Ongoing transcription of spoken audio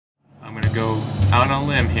to go out on a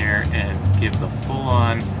limb here and give the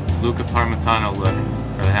full-on Luca Parmitano look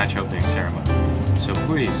for the hatch opening ceremony. So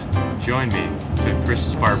please join me to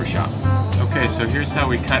Chris's barbershop. Okay, so here's how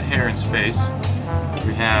we cut hair in space.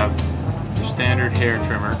 We have your standard hair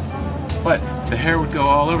trimmer, but the hair would go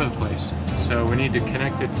all over the place. So we need to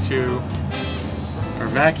connect it to our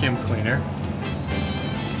vacuum cleaner,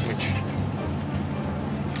 which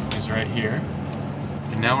is right here.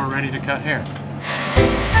 And now we're ready to cut hair.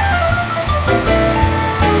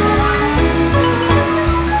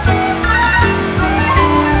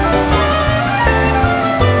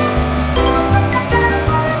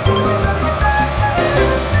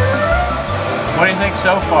 What do you think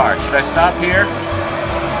so far? Should I stop here?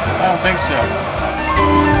 I don't think so.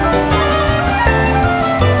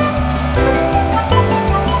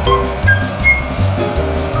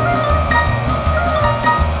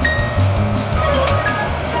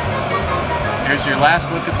 Here's your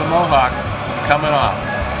last look at the mohawk. It's coming off.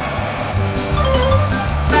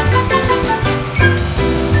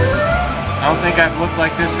 I don't think I've looked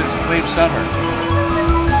like this since plebe summer.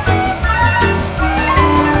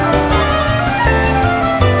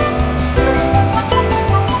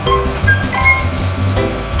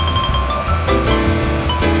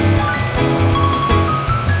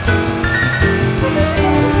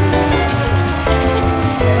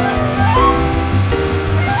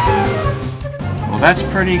 That's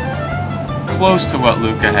pretty close to what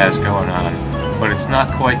Luca has going on, but it's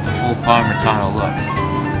not quite the full Parmitano look.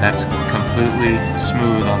 That's completely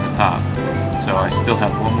smooth on the top, so I still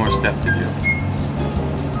have one more step to do.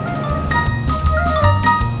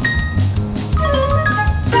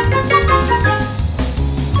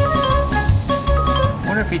 I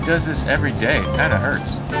wonder if he does this every day. It kind of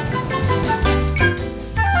hurts.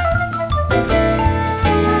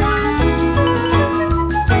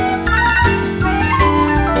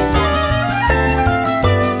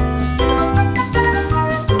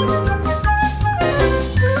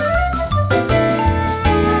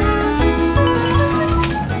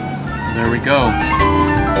 Go.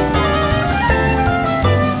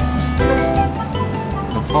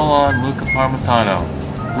 The full-on Luca Parmitano,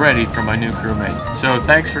 ready for my new crewmates. So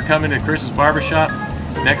thanks for coming to Chris's barbershop.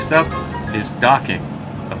 Next up is docking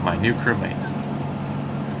of my new crewmates.